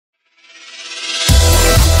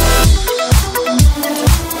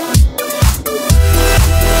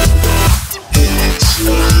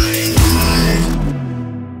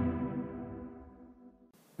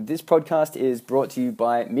podcast is brought to you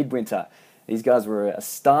by Midwinter. These guys were a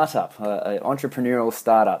startup, an entrepreneurial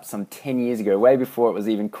startup some 10 years ago, way before it was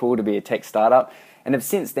even cool to be a tech startup, and have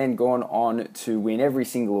since then gone on to win every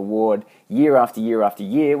single award year after year after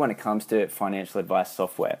year when it comes to financial advice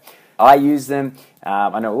software. I use them.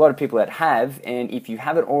 I know a lot of people that have, and if you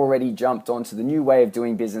haven't already jumped onto the new way of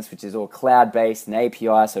doing business, which is all cloud-based and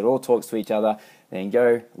API, so it all talks to each other, then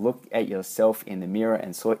go look at yourself in the mirror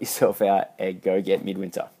and sort yourself out and go get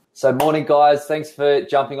Midwinter. So morning, guys. Thanks for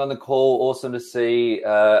jumping on the call. Awesome to see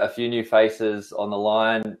a few new faces on the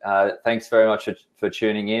line. Thanks very much for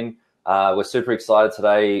tuning in. We're super excited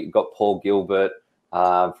today. Got Paul Gilbert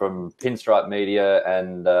from Pinstripe Media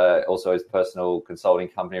and also his personal consulting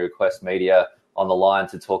company, Request Media, on the line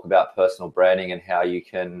to talk about personal branding and how you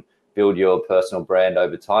can build your personal brand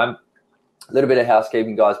over time. A little bit of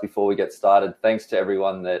housekeeping, guys, before we get started. Thanks to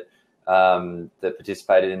everyone that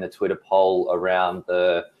participated in the Twitter poll around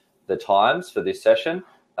the times for this session.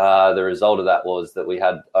 The result of that was that we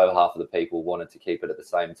had over half of the people wanted to keep it at the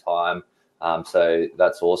same time. So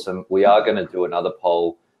that's awesome. We are going to do another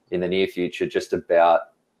poll in the near future just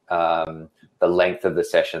about the length of the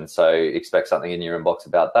session. So expect something in your inbox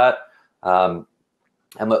about that.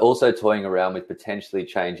 And we're also toying around with potentially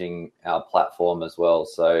changing our platform as well.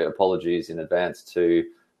 So apologies in advance to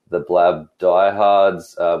the Blab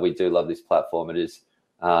diehards. We do love this platform. It is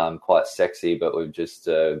quite sexy, but we've just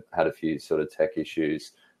had a few sort of tech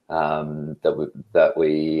issues that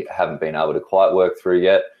we haven't been able to quite work through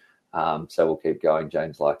yet. So we'll keep going.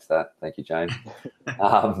 James likes that. Thank you, James.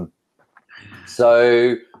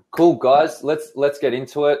 So cool, guys. Let's get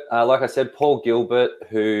into it. Like I said, Paul Gilbert,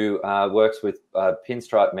 who works with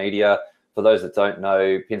Pinstripe Media. For those that don't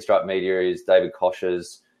know, Pinstripe Media is David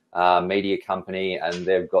Koch's media company, and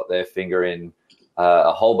they've got their finger in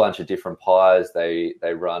a whole bunch of different pies. They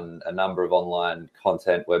run a number of online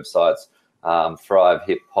content websites, Thrive,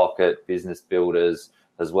 Hip Pocket, Business Builders,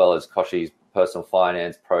 as well as Koch's personal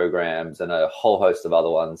finance programs and a whole host of other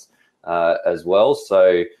ones as well.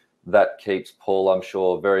 So that keeps Paul, I'm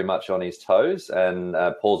sure, very much on his toes. And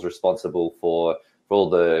Paul's responsible for all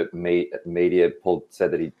the media. Paul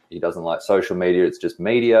said that he doesn't like social media. It's just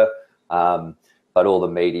media, but all the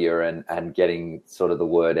media and getting sort of the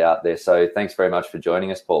word out there. So thanks very much for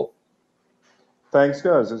joining us, Paul. Thanks,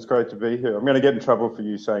 guys. It's great to be here. I'm going to get in trouble for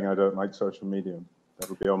you saying I don't like social media.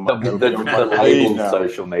 That'll be on my label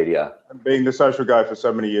social media. Being the social guy for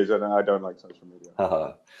so many years, I don't like social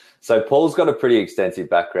media. So Paul's got a pretty extensive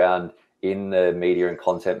background in the media and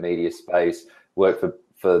content media space. Worked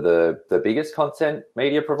for the biggest content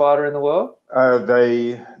media provider in the world.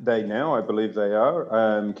 They now, I believe they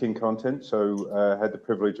are, King Content. So had the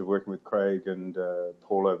privilege of working with Craig and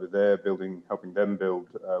Paul over there, helping them build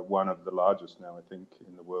one of the largest now, I think,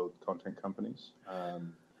 in the world content companies.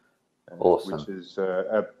 Awesome. Which is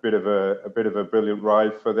a bit of a brilliant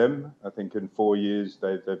ride for them. I think in 4 years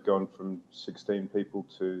they've gone from 16 people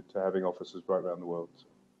to having offices right around the world.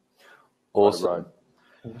 Awesome.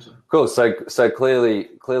 Cool. So clearly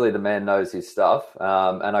the man knows his stuff.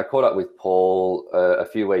 And I caught up with Paul a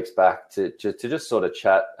few weeks back to just sort of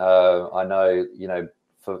chat. I know,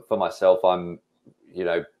 for myself, I'm,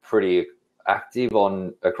 pretty active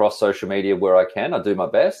across social media where I can. I do my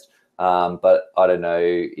best. But I don't know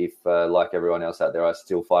if, like everyone else out there, I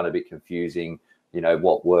still find it a bit confusing,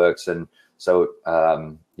 what works. And so,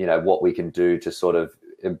 what we can do to sort of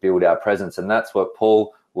build our presence. And that's what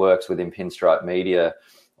Paul works within Pinstripe Media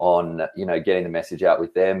on, getting the message out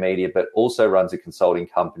with their media, but also runs a consulting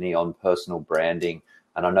company on personal branding.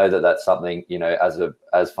 And I know that that's something,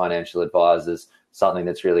 as financial advisors, something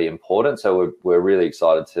that's really important. So we're really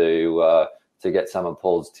excited to get some of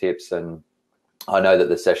Paul's tips. And I know that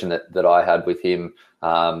the session that I had with him,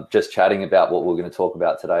 just chatting about what we're going to talk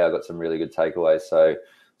about today, I got some really good takeaways.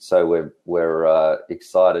 So we're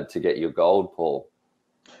excited to get your gold, Paul.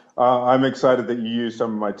 I'm excited that you used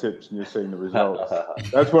some of my tips and you're seeing the results.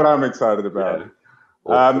 That's what I'm excited about. Yeah.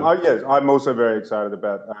 Awesome. Yes, I'm also very excited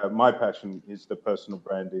about my passion is the personal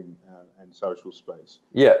branding and social space.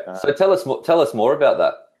 Yeah. So tell us more about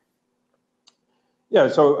that. Yeah,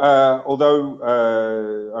 so although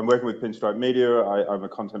I'm working with Pinstripe Media, I'm a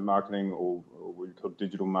content marketing or what we call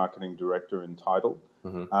digital marketing director in title.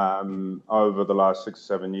 Mm-hmm. Over the last 6 or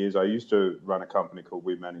 7 years, I used to run a company called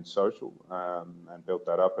We Manage Social and built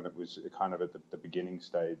that up, and it was kind of at the beginning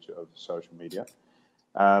stage of social media.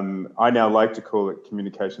 I now like to call it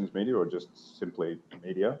communications media or just simply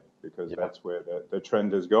media because that's where the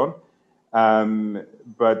trend has gone.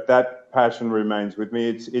 But that passion remains with me.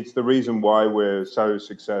 It's the reason why we're so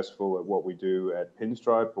successful at what we do at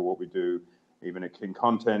Pinstripe or what we do even at King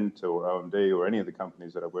Content or OMD or any of the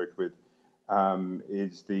companies that I worked with,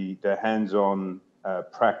 is the hands-on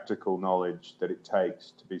practical knowledge that it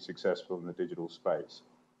takes to be successful in the digital space.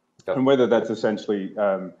 Okay. And whether that's essentially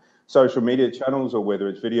social media channels, or whether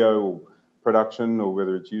it's video or production, or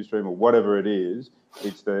whether it's Ustream or whatever it is,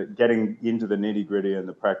 it's the getting into the nitty-gritty and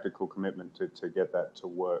the practical commitment to get that to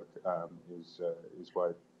work is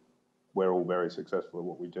why we're all very successful at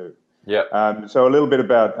what we do. Yeah. So a little bit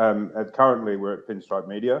about currently we're at Pinstripe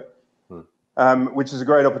Media, which is a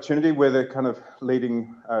great opportunity. We're the kind of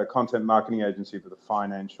leading content marketing agency for the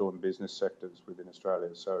financial and business sectors within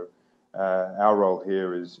Australia. So our role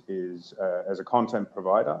here is as a content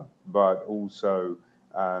provider, but also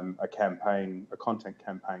a content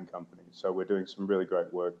campaign company. So we're doing some really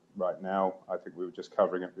great work right now. I think we were just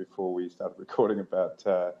covering it before we started recording about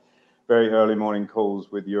very early morning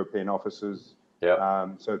calls with European offices. Yeah.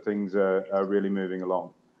 So things are really moving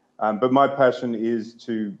along. But my passion is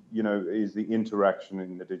the interaction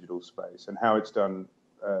in the digital space and how it's done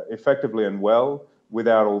effectively and well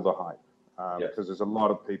without all the hype. Because there's a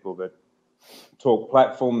lot of people that talk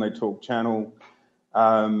platform, they talk channel,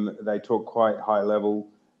 they talk quite high level.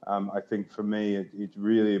 I think for me, it's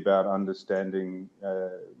really about understanding,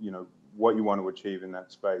 what you want to achieve in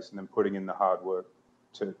that space, and then putting in the hard work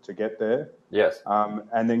to get there. Yes.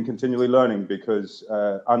 And then continually learning, because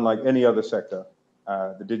unlike any other sector,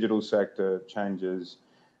 the digital sector changes.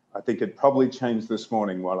 I think it probably changed this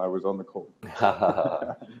morning while I was on the call.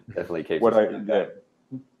 Definitely keeps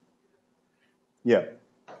Yeah.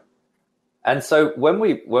 And so when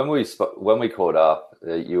we caught up,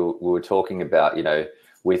 we were talking about,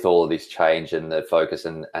 with all of this change and the focus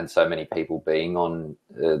and so many people being on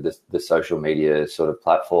the social media sort of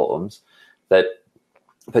platforms, that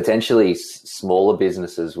potentially smaller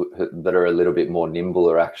businesses that are a little bit more nimble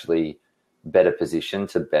are actually better positioned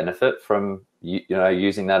to benefit from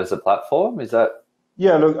using that as a platform. Is that?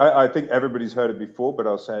 Yeah, look, I think everybody's heard it before, but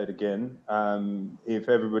I'll say it again. If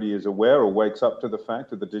everybody is aware or wakes up to the fact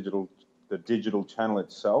that the digital channel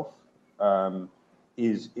itself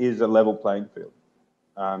is a level playing field.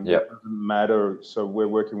 It doesn't matter. So we're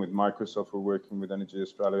working with Microsoft, we're working with Energy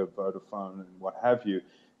Australia, Vodafone, and what have you.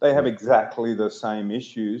 They have exactly the same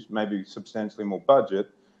issues, maybe substantially more budget,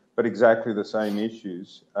 but exactly the same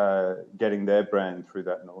issues getting their brand through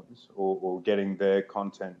that noise or getting their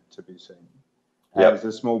content to be seen as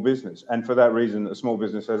a small business. And for that reason, a small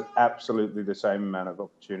business has absolutely the same amount of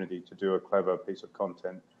opportunity to do a clever piece of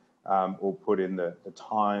content or put in the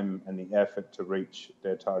time and the effort to reach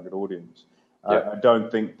their target audience. I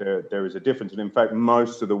don't think there is a difference. And in fact,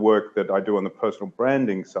 most of the work that I do on the personal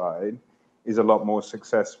branding side is a lot more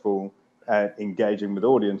successful at engaging with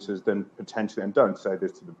audiences than potentially, and don't say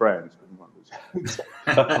this to the brands,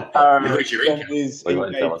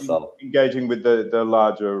 engaging with the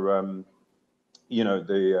larger,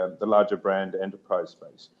 the larger brand enterprise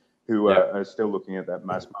space, who are still looking at that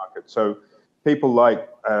mass market. So people like,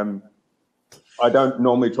 I don't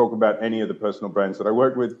normally talk about any of the personal brands that I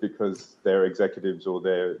work with, because they're executives or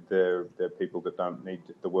they're people that don't need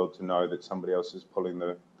the world to know that somebody else is pulling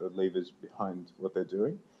the levers behind what they're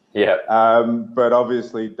doing. Yeah. But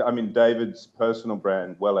obviously, I mean, David's personal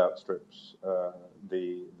brand well outstrips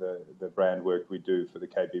the brand work we do for the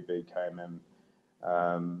KBB, KMM,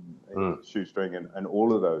 Shoestring, and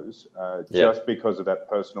all of those, just because of that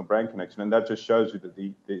personal brand connection. And that just shows you that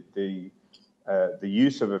the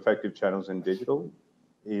use of effective channels in digital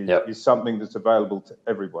is something that's available to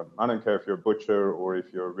everyone. I don't care if you're a butcher or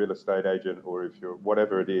if you're a real estate agent or if you're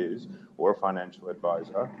whatever it is, or a financial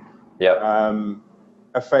advisor.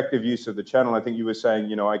 Effective use of the channel. I think you were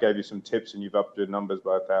saying, I gave you some tips and you've upped your numbers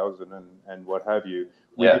by 1,000 and what have you.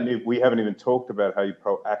 We haven't even talked about how you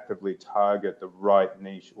proactively target the right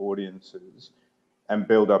niche audiences and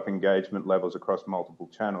build up engagement levels across multiple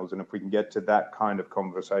channels. And if we can get to that kind of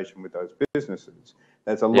conversation with those businesses,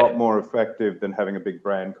 that's a lot more effective than having a big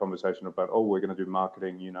brand conversation about, we're going to do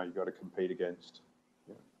marketing, you've got to compete against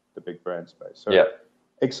the big brand space. So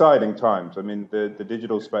exciting times. I mean, the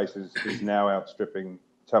digital space is now outstripping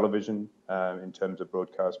television in terms of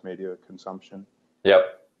broadcast media consumption. So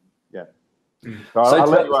I'll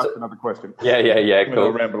let you ask another question. Cool.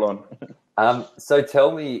 I'll ramble on. So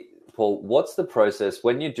tell me, Paul, what's the process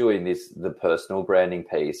when you're doing the personal branding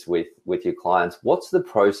piece with your clients? What's the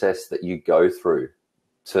process that you go through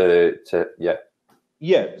to?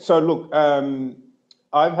 So look,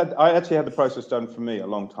 I actually had the process done for me a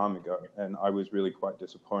long time ago, and I was really quite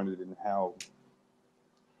disappointed in how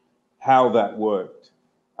that worked,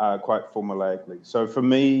 quite formulaically. So for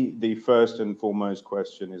me, the first and foremost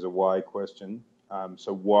question is a why question.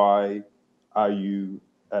 So why are you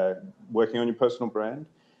working on your personal brand?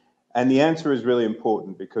 And the answer is really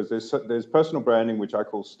important because there's personal branding, which I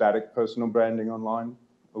call static personal branding online,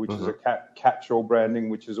 which is a catch-all branding,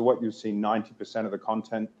 which is what you see 90% of the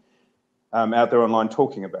content out there online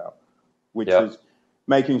talking about, which is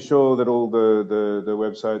making sure that all the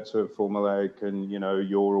websites are formulaic and, you know,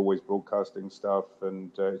 you're always broadcasting stuff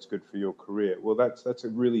and it's good for your career. Well, that's a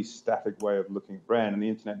really static way of looking at brand, and the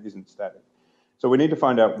internet isn't static. So we need to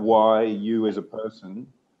find out why you as a person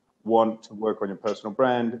want to work on your personal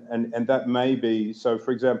brand, and that may be, so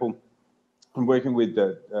for example, I'm working with,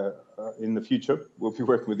 in the future, we'll be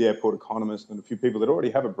working with the Airport Economist and a few people that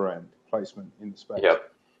already have a brand placement in the space.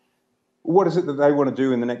 Yep. What is it that they want to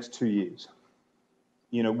do in the next 2 years?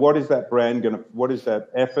 You know, what is that brand going to, what is that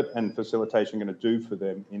effort and facilitation going to do for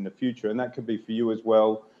them in the future? And that could be for you as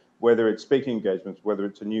well, whether it's speaking engagements, whether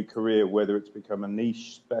it's a new career, whether it's become a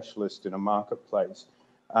niche specialist in a marketplace,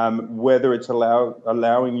 whether it's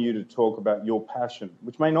allowing you to talk about your passion,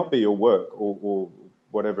 which may not be your work or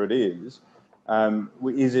whatever it is.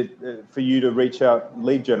 Is it for you to reach out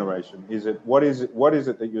lead generation? What is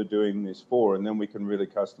it that you're doing this for? And then we can really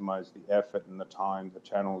customize the effort and the time, the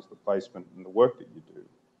channels, the placement, and the work that you do.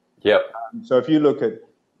 Yep. So if you look at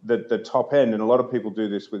the top end, and a lot of people do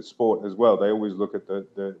this with sport as well, they always look at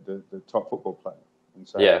the top football player and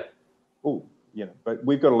say, oh, you know, but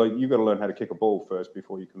you've got to learn how to kick a ball first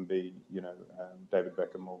before you can be, you know, David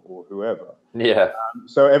Beckham or whoever. Yeah.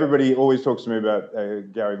 So everybody always talks to me about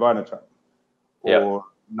Gary Vaynerchuk or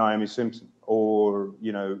Naomi Simpson or,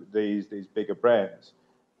 you know, these bigger brands.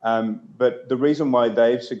 But the reason why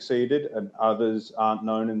they've succeeded and others aren't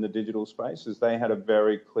known in the digital space is they had a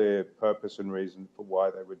very clear purpose and reason for why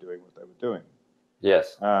they were doing what they were doing.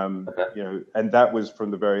 Yes. You know, and that was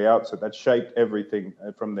from the very outset. That shaped everything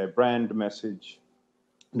from their brand message,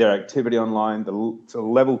 their activity online, the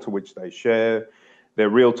level to which they share, their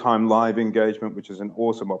real-time live engagement, which is an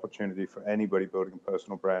awesome opportunity for anybody building a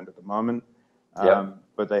personal brand at the moment.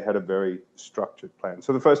 But they had a very structured plan.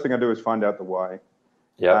 So the first thing I do is find out the why.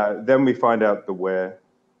 Then we find out the where.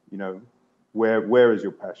 You know, where is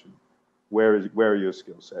your passion? Where are your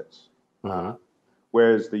skill sets?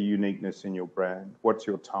 Where is the uniqueness in your brand? What's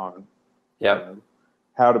your tone? You know,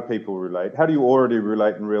 how do people relate? How do you already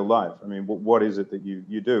relate in real life? I mean, what is it that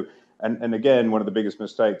you do? And again, one of the biggest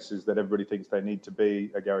mistakes is that everybody thinks they need to be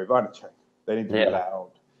a Gary Vaynerchuk. They need to be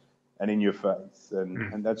loud and in your face,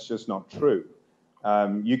 and that's just not true.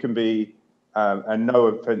 You can be, and no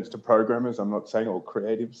offense to programmers, I'm not saying all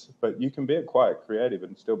creatives, but you can be a quiet creative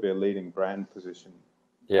and still be a leading brand position.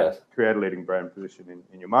 Create a leading brand position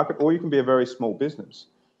in your market, or you can be a very small business.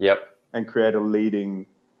 And create a leading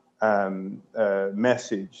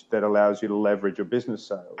message that allows you to leverage your business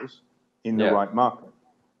sales in the right market.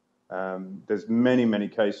 There's many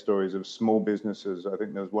case stories of small businesses. I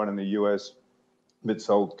think there was one in the US that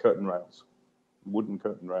sold curtain rails, wooden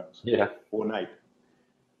curtain rails. Ornate.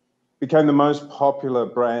 Became the most popular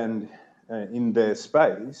brand in their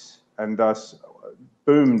space, and thus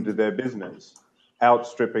boomed their business,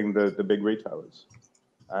 outstripping the big retailers,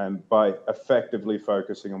 by effectively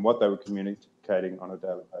focusing on what they were communicating on a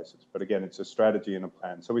daily basis. But again, it's a strategy and a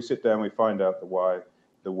plan. So we sit down, we find out the why,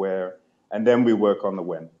 the where, and then we work on the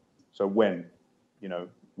when. So when, you know,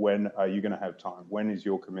 when are you going to have time? When is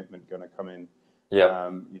your commitment going to come in?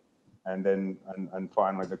 And then, and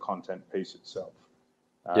finally, the content piece itself,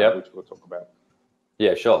 which we'll talk about.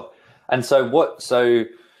 Yeah, sure. And so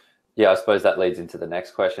I suppose that leads into the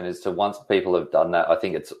next question is to once people have done that, I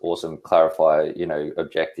think it's awesome. Clarify, you know,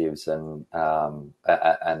 objectives and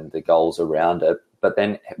the goals around it. But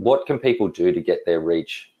then what can people do to get their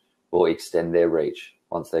reach or extend their reach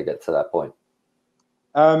once they get to that point?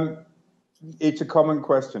 It's a common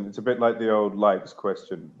question. It's a bit like the old likes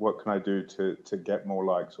question. What can I do to get more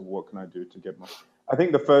likes, or what can I do to get more? I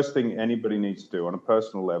think the first thing anybody needs to do on a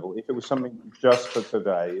personal level, if it was something just for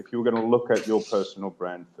today, if you were going to look at your personal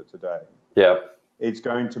brand for today, it's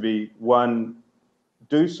going to be, one,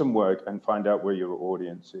 do some work and find out where your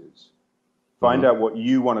audience is. Find out what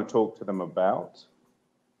you want to talk to them about,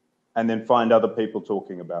 and then find other people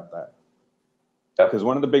talking about that. Because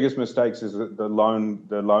one of the biggest mistakes is the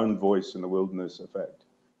lone voice in the wilderness effect.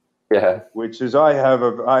 Which is I'm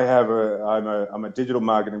a digital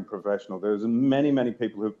marketing professional. There's many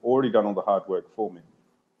people who've already done all the hard work for me.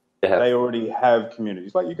 They already have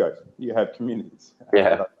communities, like you guys. You have communities.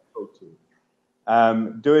 That I talk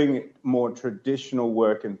to. Doing more traditional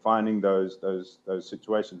work and finding those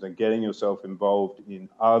situations and getting yourself involved in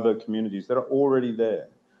other communities that are already there,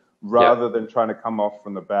 rather than trying to come off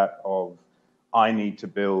from the bat of, I need to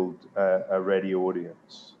build a ready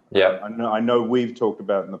audience. Yeah. I know we've talked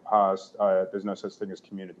about in the past, there's no such thing as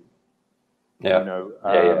community. Yeah. You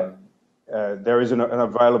know, there is an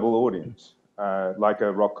available audience. Like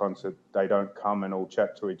a rock concert, they don't come and all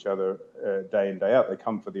chat to each other day in, day out. They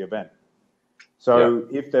come for the event. So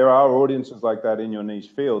if there are audiences like that in your niche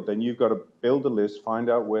field, then you've got to build a list, find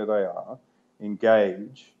out where they are,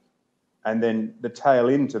 engage, and then the tail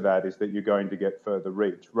into that is that you're going to get further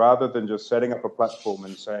reach, rather than just setting up a platform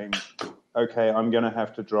and saying, okay, I'm going to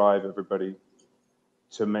have to drive everybody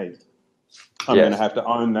to me. I'm going to have to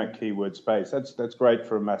own that keyword space. That's great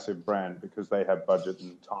for a massive brand because they have budget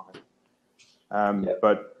and time.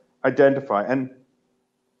 But identify, and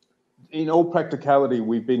in all practicality,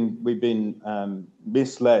 we've been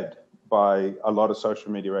misled by a lot of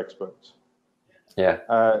social media experts.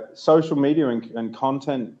 Social media and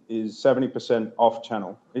content is 70% off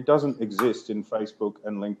channel. It doesn't exist in Facebook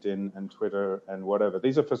and LinkedIn and Twitter and whatever.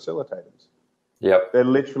 These are facilitators. They're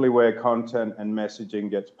literally where content and messaging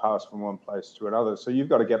gets passed from one place to another. So you've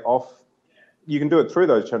got to get off. You can do it through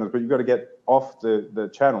those channels, but you've got to get off the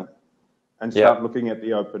channel and start looking at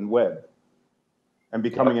the open web and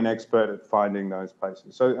becoming an expert at finding those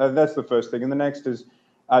places. So that's the first thing. And the next is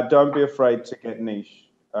don't be afraid to get niche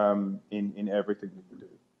in everything that you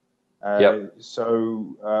do.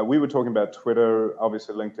 So we were talking about Twitter,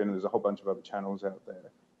 obviously LinkedIn, there's a whole bunch of other channels out there.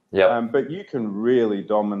 But you can really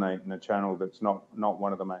dominate in a channel that's not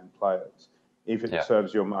one of the main players if it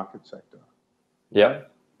serves your market sector.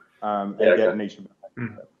 And get niche about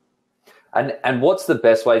that. And what's the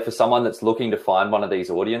best way for someone that's looking to find one of these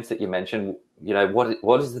audience that you mentioned? You know,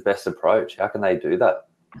 what is the best approach? How can they do that?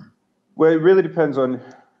 Well, it really depends on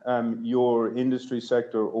your industry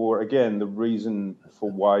sector, or again, the reason for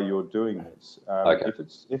why you're doing this.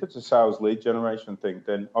 If it's a sales lead generation thing,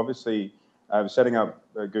 then obviously setting up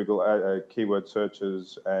Google keyword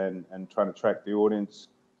searches and trying to track the audience,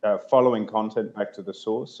 following content back to the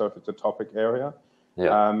source. So if it's a topic area,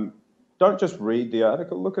 don't just read the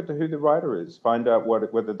article. Look at who the writer is. Find out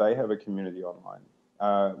whether they have a community online.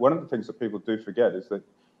 One of the things that people do forget is that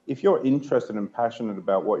if you're interested and passionate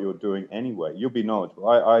about what you're doing anyway, you'll be knowledgeable.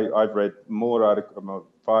 I've read more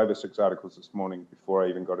 5 or 6 articles this morning before I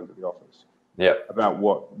even got into the office about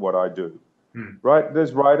what I do. Right?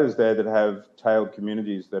 There's writers there that have tailed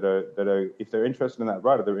communities that are if they're interested in that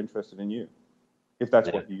writer, they're interested in you, if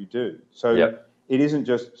that's what you do. So it isn't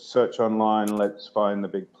just search online, let's find the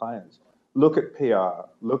big players. Look at PR,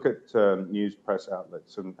 look at news press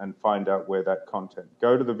outlets and find out where that content.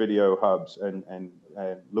 Go to the video hubs and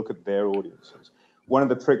look at their audiences. One of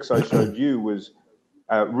the tricks I showed you was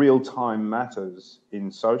real-time matters in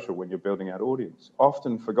social when you're building out audience.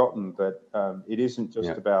 Often forgotten that it isn't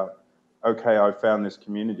just about, okay, I found this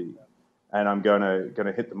community and I'm going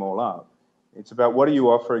to hit them all up. It's about what are you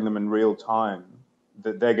offering them in real time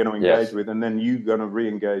that they're going to engage with, and then you're going to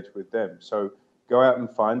re-engage with them. So go out and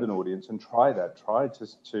find an audience and try that. Try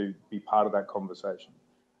to be part of that conversation.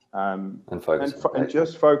 And focus. And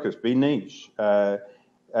just focus. Be niche. The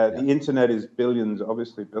internet is billions,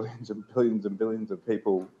 obviously billions and billions and billions of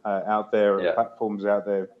people out there, and platforms out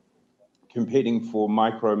there competing for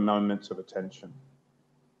micro moments of attention.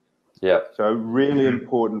 So really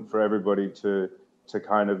important for everybody to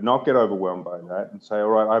kind of not get overwhelmed by that and say, all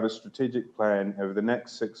right, I have a strategic plan over the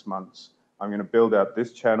next 6 months. I'm going to build out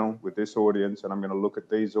this channel with this audience, and I'm going to look at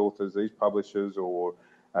these authors, these publishers, or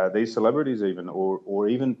these celebrities even, or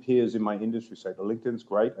even peers in my industry sector. LinkedIn's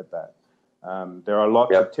great at that. There are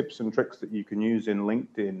lots of tips and tricks that you can use in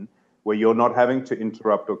LinkedIn where you're not having to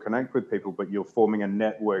interrupt or connect with people, but you're forming a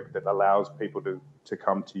network that allows people to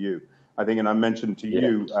come to you. I think, and I mentioned to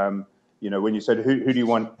you, you know, when you said, how do you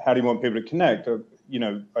want people to connect? You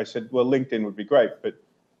know, I said, well, LinkedIn would be great, but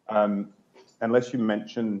unless you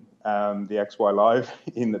mention the XY Live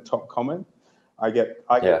in the top comment, I get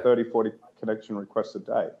 30, 40 connection requests a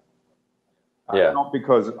day. Not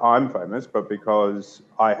because I'm famous, but because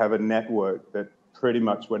I have a network that pretty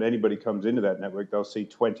much when anybody comes into that network, they'll see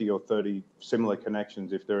 20 or 30 similar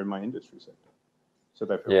connections if they're in my industry sector. So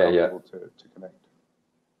they feel comfortable to connect.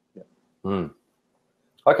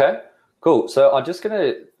 Okay, cool. So I'm just going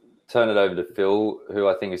to turn it over to Phil, who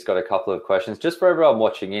I think has got a couple of questions. Just for everyone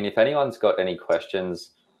watching in, if anyone's got any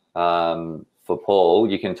questions for Paul,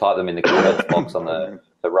 you can type them in the comments box on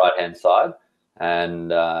the right-hand side, and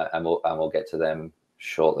we'll get to them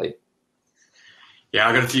shortly. Yeah,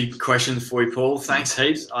 I got a few questions for you, Paul. Thanks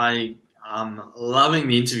heaps. I'm loving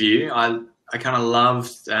the interview. I kind of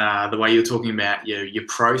loved the way you're talking about your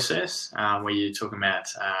process, where you're talking about,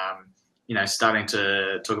 starting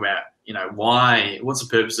to talk about, what's the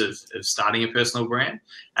purpose of starting a personal brand,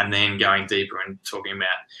 and then going deeper and talking about,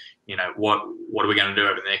 what are we going to do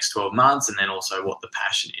over the next 12 months, and then also what the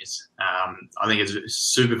passion is. I think it's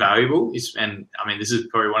super valuable. And I mean, this is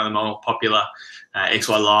probably one of the more popular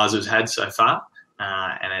XY lives we've had so far.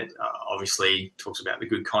 And it obviously talks about the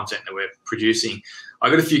good content that we're producing. I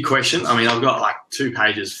got a few questions. I mean, I've got like 2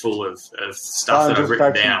 pages full of stuff that I've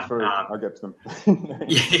written down. I'll get to them.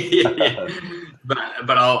 yeah.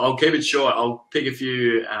 But I'll keep it short. I'll pick a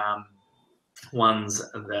few ones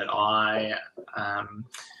that I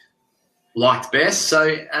liked best.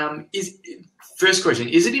 So, first question: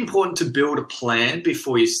 is it important to build a plan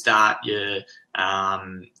before you start your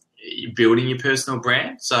building your personal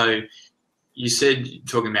brand? So, you said,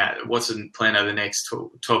 talking about what's the plan over the next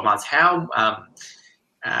 12 months. How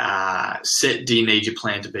set do you need your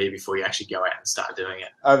plan to be before you actually go out and start doing it?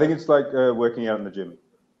 I think it's like working out in the gym.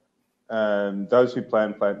 Those who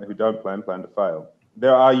plan, who don't plan to fail.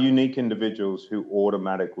 There are unique individuals who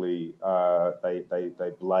automatically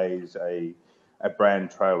they blaze a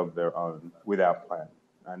brand trail of their own without plan,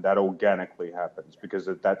 and that organically happens because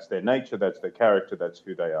that's their nature, that's their character, that's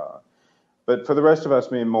who they are. But for the rest of us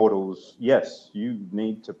mere mortals, yes, you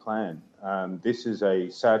need to plan. This is a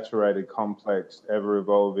saturated, complex,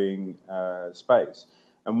 ever-evolving space.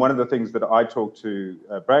 And one of the things that I talk to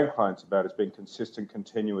brand clients about is being consistent,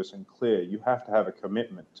 continuous, and clear. You have to have a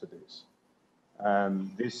commitment to this.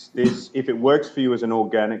 This, if it works for you as an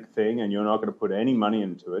organic thing and you're not going to put any money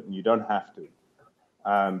into it, and you don't have to,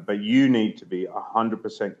 but you need to be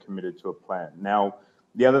 100% committed to a plan. Now,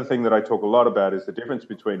 the other thing that I talk a lot about is the difference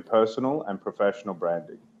between personal and professional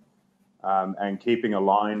branding, and keeping a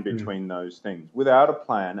line between those things. Without a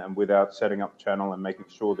plan and without setting up channel and making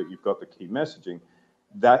sure that you've got the key messaging,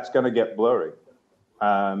 that's going to get blurry.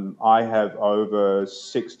 I have over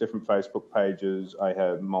 6 different Facebook pages. I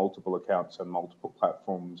have multiple accounts on multiple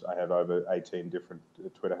platforms. I have over 18 different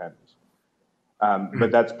Twitter handles.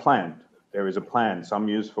 But that's planned. There is a plan. Some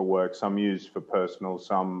used for work, some used for personal,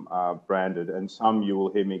 some are branded, and some you will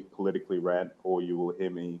hear me politically rant, or you will hear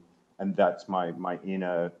me, and that's my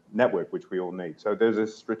inner network, which we all need. So there's a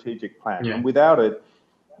strategic plan. Yeah. And without it,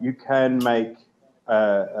 you can make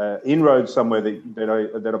inroads somewhere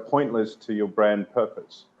that are pointless to your brand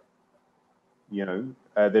purpose.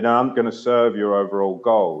 That aren't going to serve your overall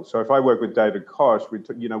goal. So if I work with David Koch,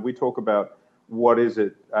 we talk about what is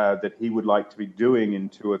it that he would like to be doing in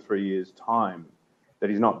 2 or 3 years' time that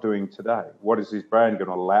he's not doing today? What is his brand going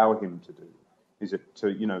to allow him to do? Is it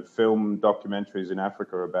to, film documentaries in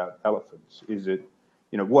Africa about elephants? Is it,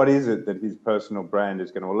 what is it that his personal brand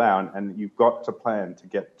is going to allow? And you've got to plan to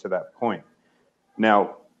get to that point.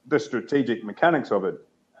 Now, the strategic mechanics of it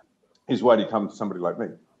is why you come to somebody like me.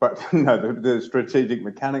 But no, the strategic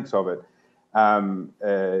mechanics of it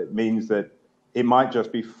means that it might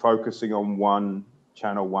just be focusing on one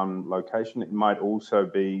channel, one location. It might also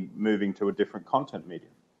be moving to a different content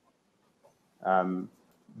medium.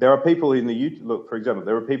 There are people in the YouTube, for example,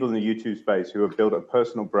 there are people in the YouTube space who have built a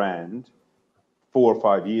personal brand 4 or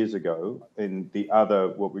 5 years ago in the other,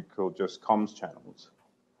 what we call just comms channels,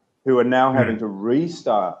 who are now having to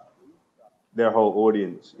restart their whole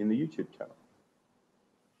audience in the YouTube channel.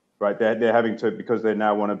 Right, they're having to, because they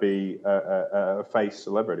now want to be a face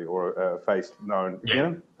celebrity or a face known.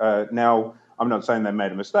 Yeah. Now, I'm not saying they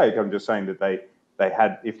made a mistake. I'm just saying that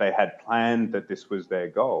if they had planned that this was their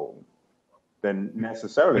goal, then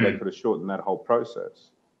necessarily they could have shortened that whole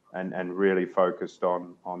process and really focused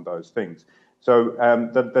on those things. So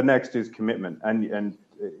the next is commitment, and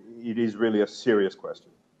it is really a serious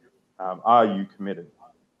question. Are you committed?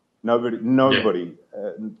 Nobody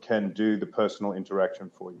can do the personal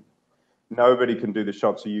interaction for you. Nobody can do the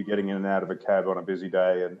shots of you getting in and out of a cab on a busy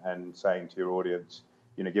day and saying to your audience,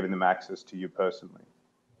 giving them access to you personally.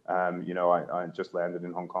 I just landed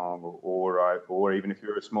in Hong Kong, or even if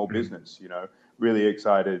you're a small business, really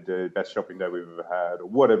excited, best shopping day we've ever had, or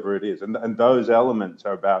whatever it is. And those elements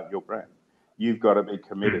are about your brand. You've got to be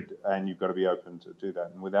committed and you've got to be open to do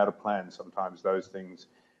that. And without a plan, sometimes those things.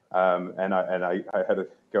 And I had to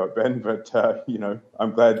go at Ben, but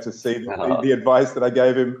I'm glad to see the advice that I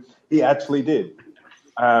gave him. He actually did,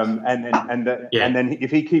 and then if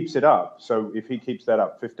he keeps it up, so if he keeps that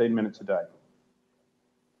up 15 minutes a day,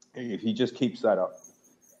 if he just keeps that up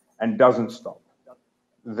and doesn't stop,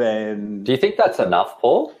 then do you think that's enough,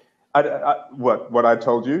 Paul? What I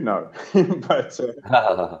told you, no, but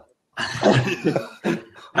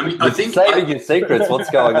I think saving your secrets. What's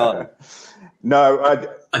going on? No,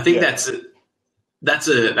 I think that's it. that's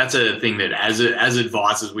a thing that as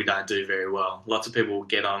advisors we don't do very well. Lots of people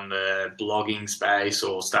get on the blogging space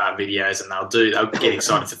or start videos, and they'll get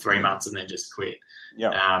excited for 3 months and then just quit.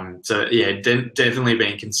 Yeah. So yeah, definitely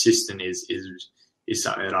being consistent is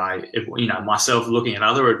something that myself looking at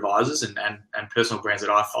other advisors and personal brands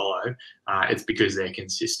that I follow, it's because they're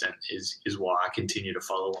consistent is why I continue to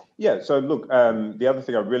follow them. Yeah. So look, the other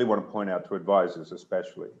thing I really want to point out to advisors,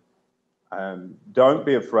 especially. Don't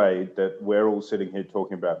be afraid that we're all sitting here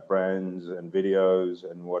talking about brands and videos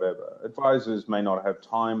and whatever. Advisors may not have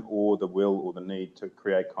time or the will or the need to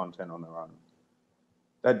create content on their own.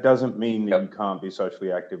 That doesn't mean that you can't be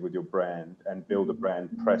socially active with your brand and build a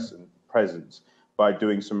brand presence by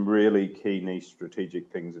doing some really key niche strategic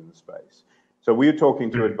things in the space. So we were talking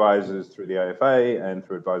to advisors through the AFA and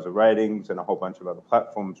through Advisor Ratings and a whole bunch of other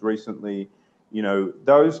platforms recently.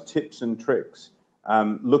 Those tips and tricks.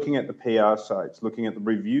 Looking at the PR sites, looking at the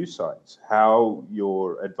review sites, how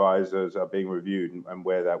your advisors are being reviewed and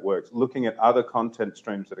where that works, looking at other content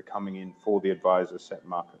streams that are coming in for the advisor set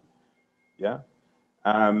market. Yeah.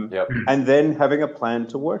 And then having a plan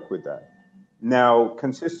to work with that. Now,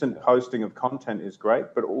 consistent posting of content is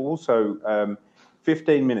great, but also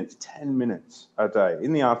 15 minutes, 10 minutes a day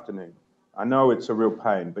in the afternoon. I know it's a real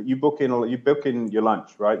pain, but you book in your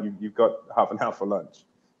lunch, right? You've got half an hour for lunch.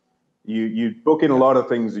 You book in a lot of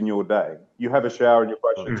things in your day. You have a shower and you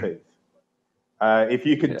brush your teeth. If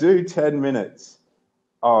you could do 10 minutes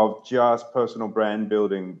of just personal brand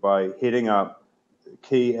building by hitting up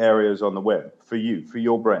key areas on the web for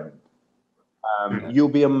your brand, you'll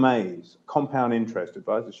be amazed. Compound interest,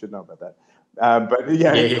 advisors should know about that.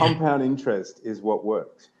 Compound interest is what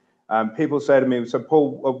works. People say to me, so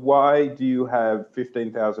Paul, why do you have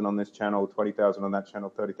 15,000 on this channel, 20,000 on that channel,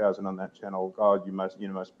 30,000 on that channel? God, you must be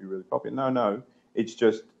really popular. No, it's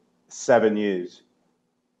just 7 years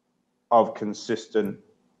of consistent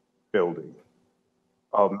building.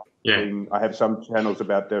 I have some channels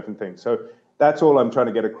about different things. So that's all I'm trying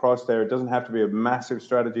to get across there. It doesn't have to be a massive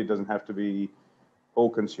strategy. It doesn't have to be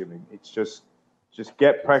all-consuming. It's just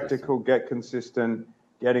get practical, get consistent,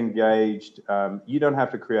 get engaged. You don't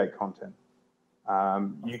have to create content.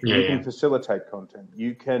 You can facilitate content.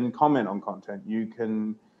 You can comment on content. You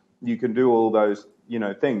can do all those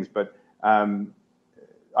things. But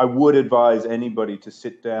I would advise anybody to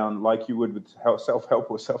sit down like you would with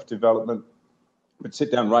self-help or self-development, but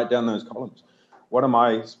sit down, write down those columns. What am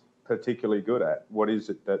I particularly good at? What is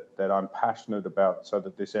it that I'm passionate about so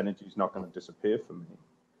that this energy is not going to disappear from me?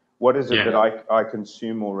 What is it that I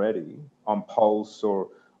consume already on Pulse or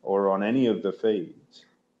on any of the feeds?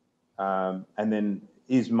 And then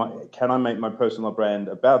can I make my personal brand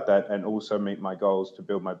about that and also meet my goals to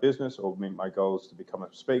build my business, or meet my goals to become a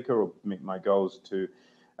speaker, or meet my goals to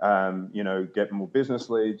get more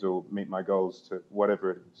business leads, or meet my goals to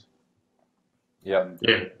whatever it is.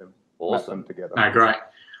 Awesome. Them together. No, great.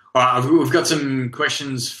 All right, we've got some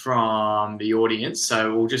questions from the audience,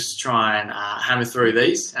 so we'll just try and hammer through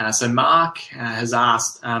these. So Mark has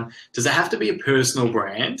asked, does it have to be a personal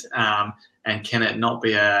brand, and can it not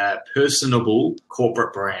be a personable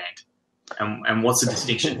corporate brand? And what's the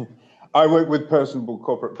distinction? I work with personable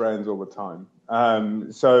corporate brands all the time.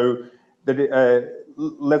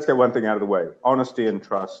 Let's get one thing out of the way. Honesty and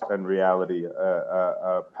trust and reality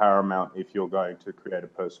are paramount if you're going to create a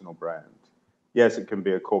personal brand. Yes, it can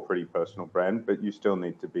be a corporate personal brand, but you still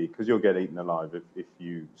need to be, because you'll get eaten alive if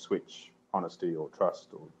you switch honesty or trust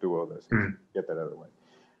or do all those things. Get that out of the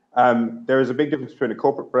way. There is a big difference between a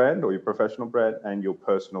corporate brand or your professional brand and your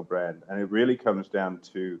personal brand. And it really comes down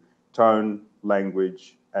to tone,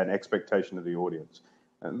 language, and expectation of the audience.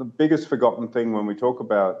 And the biggest forgotten thing when we talk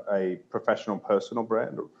about a professional personal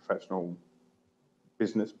brand or professional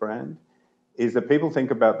business brand is that people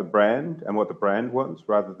think about the brand and what the brand wants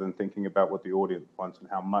rather than thinking about what the audience wants and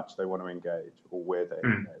how much they want to engage or where they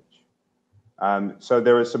engage. So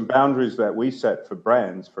there are some boundaries that we set for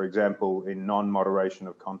brands, for example, in non-moderation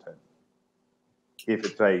of content.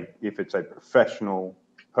 If it's a professional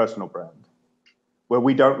personal brand, where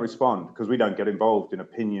we don't respond because we don't get involved in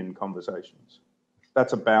opinion conversations.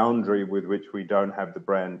 That's a boundary with which we don't have the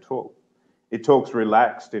brand talk. It talks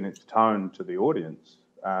relaxed in its tone to the audience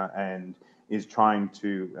and is trying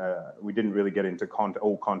to, we didn't really get into content,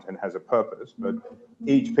 all content has a purpose, but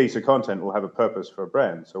each piece of content will have a purpose for a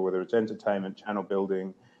brand. So whether it's entertainment, channel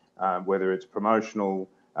building, whether it's promotional,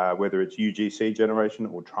 whether it's UGC generation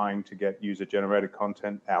or trying to get user-generated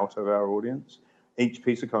content out of our audience, each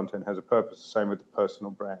piece of content has a purpose, same with the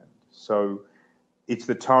personal brand. So it's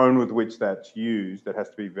the tone with which that's used that has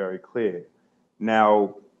to be very clear.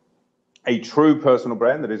 Now, a true personal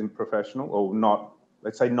brand that isn't professional or not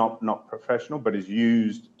let's say not professional, but is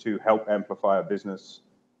used to help amplify a business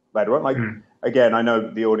later on. Like, again, I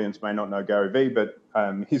know the audience may not know Gary Vee, but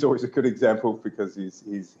he's always a good example because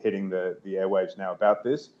he's hitting the airwaves now about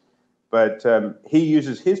this. But he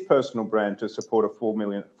uses his personal brand to support a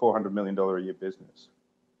 $400 million a year business.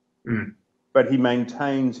 But he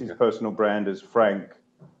maintains his personal brand as frank,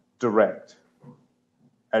 direct,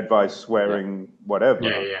 advice, swearing, whatever.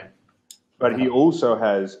 But he also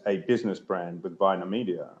has a business brand with Viner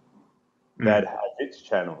Media that has its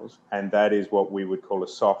channels, and that is what we would call a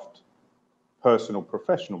soft, personal,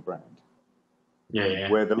 professional brand.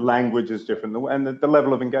 Where the language is different and the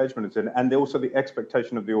level of engagement is in, and also the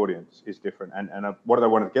expectation of the audience is different. And what I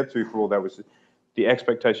wanted to get to for all that was the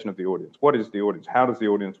expectation of the audience. What is the audience? How does the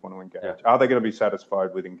audience want to engage? Are they going to be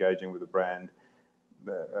satisfied with engaging with a brand,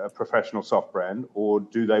 a professional soft brand, or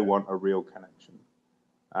do they want a real connection?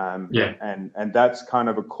 And that's kind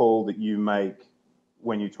of a call that you make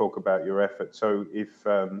when you talk about your effort. So if,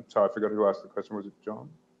 sorry, I forgot who asked the question. Was it John?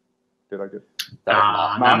 Did I get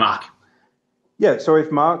Mark? Yeah, so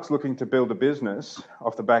if Mark's looking to build a business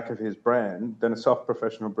off the back of his brand, then a soft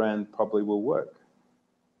professional brand probably will work.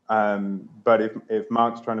 But if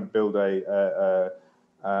Mark's trying to build a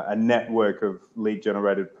network of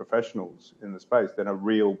lead-generated professionals in the space, then a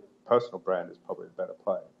real personal brand is probably a better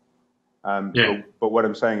play. But what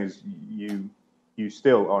I'm saying is you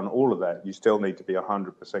still, on all of that, you still need to be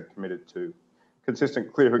 100% committed to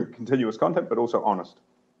consistent, clear, and continuous content, but also honest.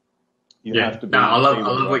 You have to be. I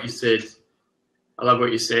love what you said. I love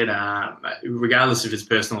what you said. Regardless if it's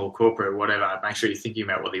personal or corporate or whatever, make sure you're thinking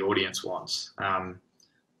about what the audience wants.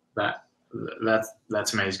 That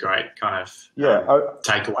to me is great. Kind of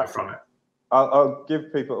takeaway from it. I'll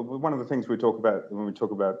give people one of the things we talk about when we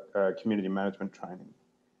talk about community management training.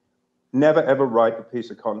 Never ever write a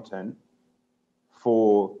piece of content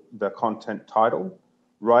for the content title.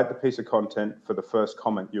 Write the piece of content for the first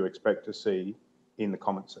comment you expect to see in the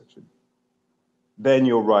comment section. Then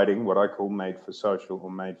you're writing what I call made for social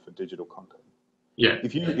or made for digital content.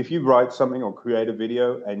 If you write something or create a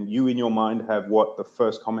video and you in your mind have what the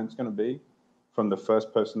first comment's going to be from the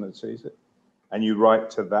first person that sees it, and you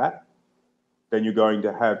write to that, then you're going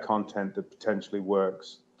to have content that potentially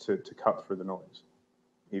works to cut through the noise.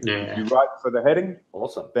 If you write for the heading,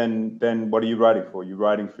 then what are you writing for? You're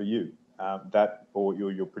writing for you, or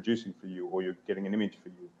you're producing for you, or you're getting an image for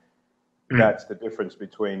you. That's the difference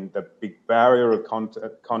between the big barrier of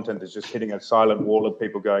content is just hitting a silent wall of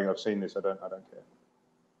people going, I've seen this, I don't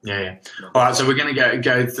care. All right, so we're going to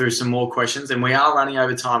go through some more questions, and we are running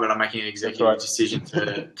over time, but I'm making an executive decision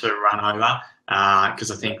to run over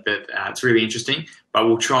because I think that it's really interesting. But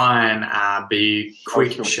we'll try and be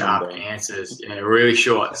quick, sharp answers. Really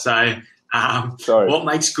short. So what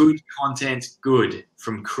makes good content good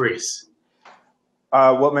from Chris?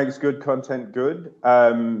 What makes good content good?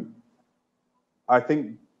 I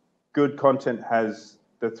think good content has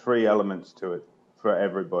the three elements to it for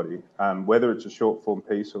everybody, whether it's a short form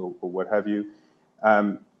piece or what have you.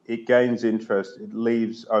 It gains interest, it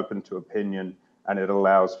leaves open to opinion, and it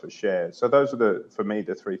allows for share. So those are for me,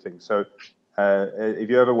 the three things. So if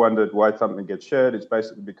you ever wondered why something gets shared, it's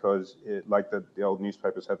basically because, like the old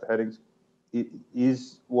newspapers have the headings.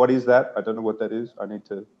 What is that? I don't know what that is.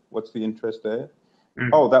 What's the interest there?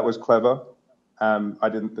 Oh, that was clever. I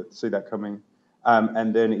didn't see that coming.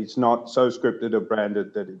 And then it's not so scripted or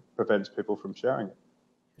branded that it prevents people from sharing it.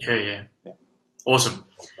 Yeah. Awesome.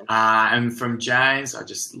 And from James, I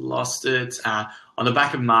just lost it. On the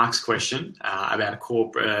back of Mark's question about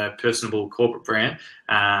a personable corporate brand,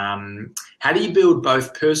 how do you build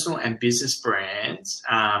both personal and business brands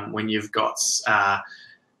when you've got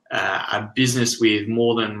a business with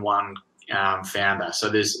more than one founder? So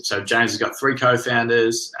James has got 3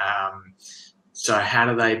 co-founders. So how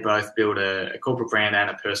do they both build a corporate brand and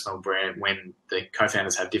a personal brand when the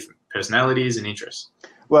co-founders have different personalities and interests?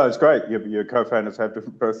 Well, it's great. Your co-founders have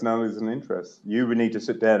different personalities and interests. You would need to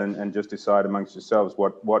sit down and just decide amongst yourselves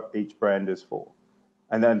what each brand is for.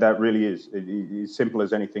 And then that really is as simple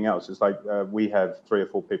as anything else. It's like we have 3 or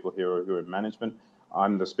 4 people here who are in management.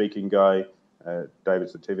 I'm the speaking guy.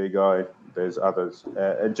 David's the TV guy. There's others.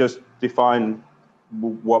 And just define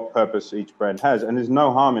what purpose each brand has. And there's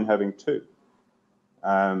no harm in having 2.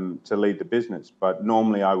 To lead the business, but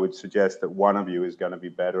normally I would suggest that one of you is going to be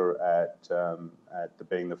better at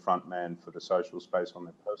being the front man for the social space on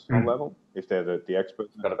their personal level, if they're the expert.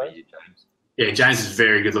 It's got to be you, James. Yeah, James is a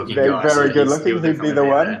very good looking guy. Very good looking. He'd be the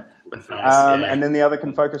one. And then the other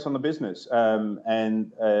can focus on the business or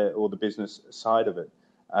the business side of it.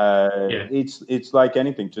 It's like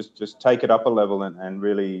anything. Just take it up a level and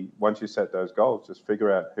really, once you set those goals, just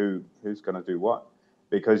figure out who's going to do what.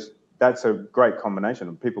 because that's a great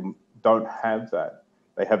combination. People don't have that.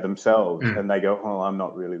 They have themselves, and they go, "Oh, I'm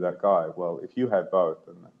not really that guy." Well, if you have both,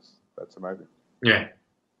 then that's amazing. Yeah,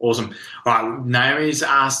 awesome. All right, Naomi's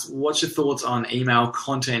asked, "What's your thoughts on email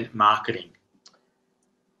content marketing?"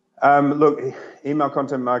 Look, email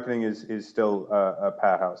content marketing is still a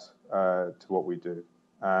powerhouse to what we do.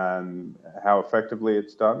 How effectively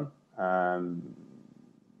it's done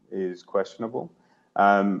is questionable.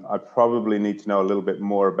 I probably need to know a little bit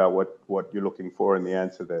more about what you're looking for in the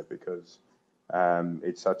answer there, because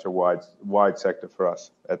it's such a wide sector for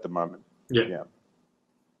us at the moment.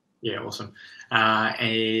 Yeah, awesome.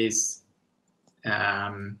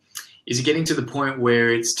 Is it getting to the point where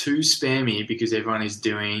it's too spammy because everyone is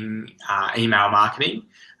doing email marketing,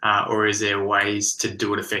 or is there ways to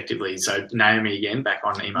do it effectively? So Naomi, again, back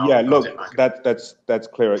on email. Yeah, look, that's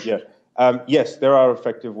clear. Yeah, yes, there are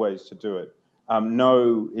effective ways to do it.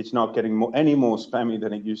 No, it's not getting any more spammy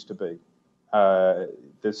than it used to be.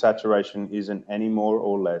 The saturation isn't any more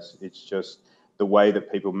or less. It's just the way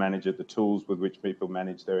that people manage it, the tools with which people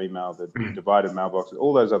manage their email, the divided mailboxes,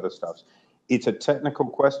 all those other stuffs. It's a technical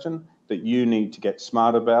question that you need to get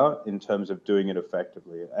smart about in terms of doing it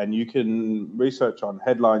effectively. And you can research on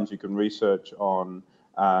headlines, you can research on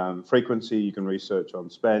frequency, you can research on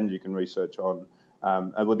spend, you can research on,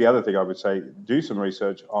 well, the other thing I would say, do some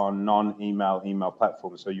research on email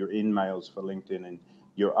platforms. So your in-mails for LinkedIn and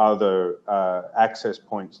your other access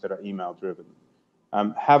points that are email driven.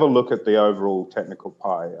 Have a look at the overall technical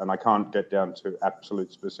pie, and I can't get down to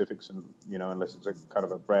absolute specifics, and unless it's a kind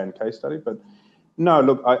of a brand case study. But no,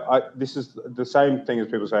 look, this is the same thing as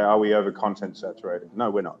people say: are we over content saturated? No,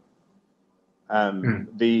 we're not.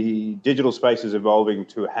 The digital space is evolving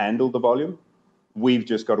to handle the volume. We've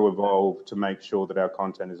just got to evolve to make sure that our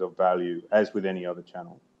content is of value, as with any other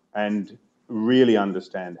channel, and really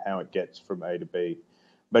understand how it gets from A to B.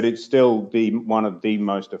 But it's still one of the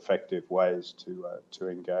most effective ways to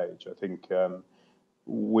engage. I think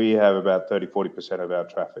we have about 30-40% of our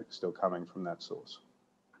traffic still coming from that source.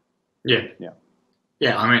 Yeah.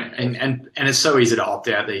 I mean, and it's so easy to opt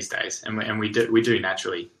out these days, and we do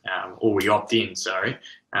naturally, or we opt in,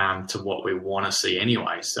 to what we want to see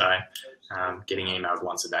anyway. So getting emailed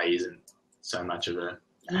once a day isn't so much of a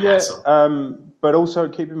hassle. But also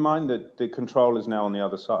keep in mind that the control is now on the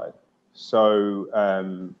other side. So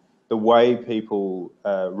the way people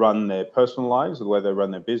run their personal lives, the way they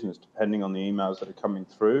run their business, depending on the emails that are coming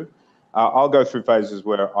through. I'll go through phases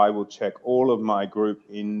where I will check all of my group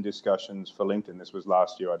in discussions for LinkedIn. This was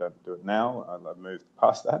last year. I don't do it now. I've moved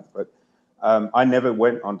past that. But I never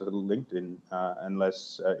went onto LinkedIn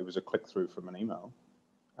unless it was a click-through from an email.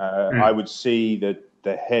 I would see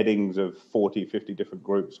the headings of 40, 50 different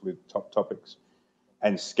groups with top topics,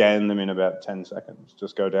 and scan them in about 10 seconds.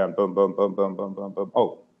 Just go down, boom, boom, boom, boom, boom, boom, boom.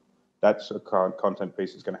 Oh, that's a content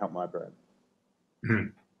piece that's going to help my brand.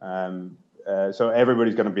 So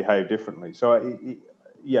everybody's going to behave differently. So,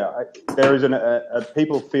 there is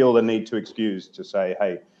people feel the need to excuse to say,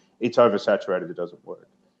 hey, it's oversaturated, it doesn't work.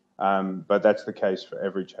 But that's the case for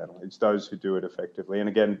every channel. It's those who do it effectively. And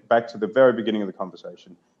again, back to the very beginning of the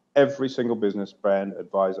conversation, every single business, brand,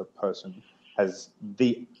 advisor, person has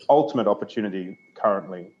the ultimate opportunity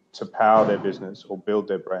currently to power their business or build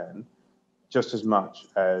their brand just as much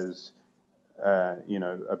as a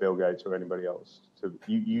Bill Gates or anybody else. So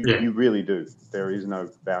you really do. There is no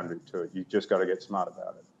boundary to it. You've just got to get smart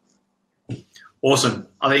about it. Awesome.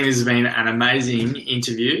 I think this has been an amazing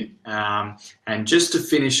interview. And just to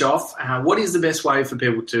finish off, what is the best way for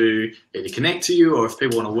people to either connect to you, or if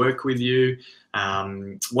people want to work with you,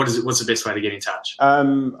 what's the best way to get in touch?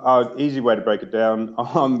 Easy way to break it down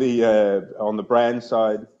on the brand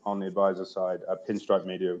side, on the advisor side, Pinstripe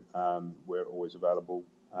Media, we're always available.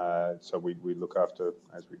 So we look after,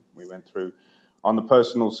 as we went through. On the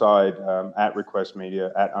personal side, at Request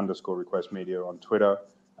Media, @_Request Media on Twitter.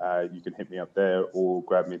 You can hit me up there or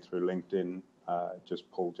grab me through LinkedIn, just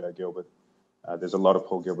Paul J. Gilbert. There's a lot of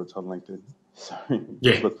Paul Gilberts on LinkedIn. So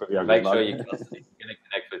just look for the Make sure you're going to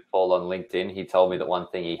connect with Paul on LinkedIn. He told me that one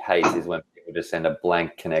thing he hates is when people just send a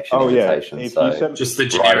blank connection invitation. Just the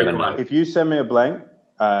generic one. If you send me a blank,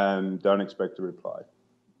 don't expect a reply.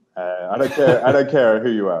 I don't care who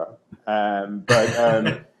you are.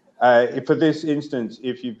 For this instance,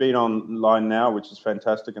 if you've been online now, which is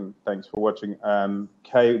fantastic, and thanks for watching,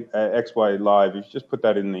 XY Live, if you just put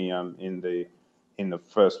that in the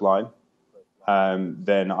first line,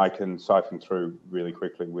 then I can siphon through really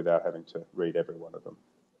quickly without having to read every one of them.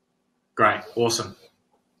 Great, awesome,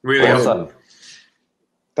 really awesome.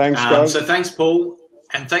 Thanks, guys. So thanks, Paul,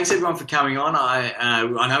 and thanks everyone for coming on.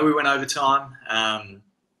 I know we went over time.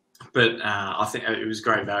 but I think it was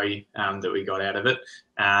great value that we got out of it.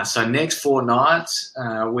 So next 4 nights,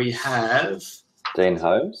 we have Dean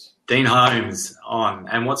Holmes. Dean Holmes on.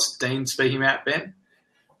 And what's Dean speaking about, Ben?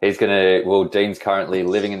 He's Dean's currently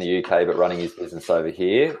living in the UK but running his business over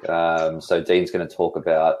here. So Dean's going to talk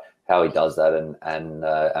about how he does that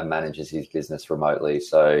and manages his business remotely.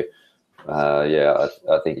 So,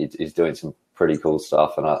 I think he's doing some pretty cool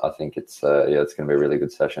stuff, and I think it's going to be a really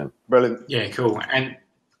good session. Brilliant. Yeah, cool.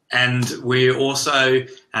 And we also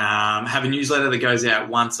have a newsletter that goes out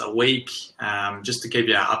once a week just to keep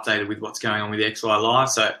you updated with what's going on with the XY Live.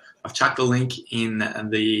 So I've chucked a link in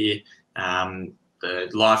the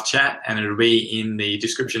live chat, and it'll be in the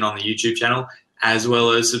description on the YouTube channel, as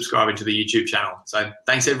well as subscribing to the YouTube channel. So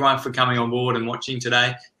thanks everyone for coming on board and watching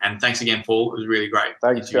today. And thanks again, Paul. It was really great.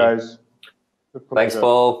 Thanks, guys. Thanks,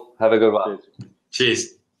 Paul. Have a good one.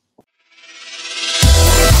 Cheers.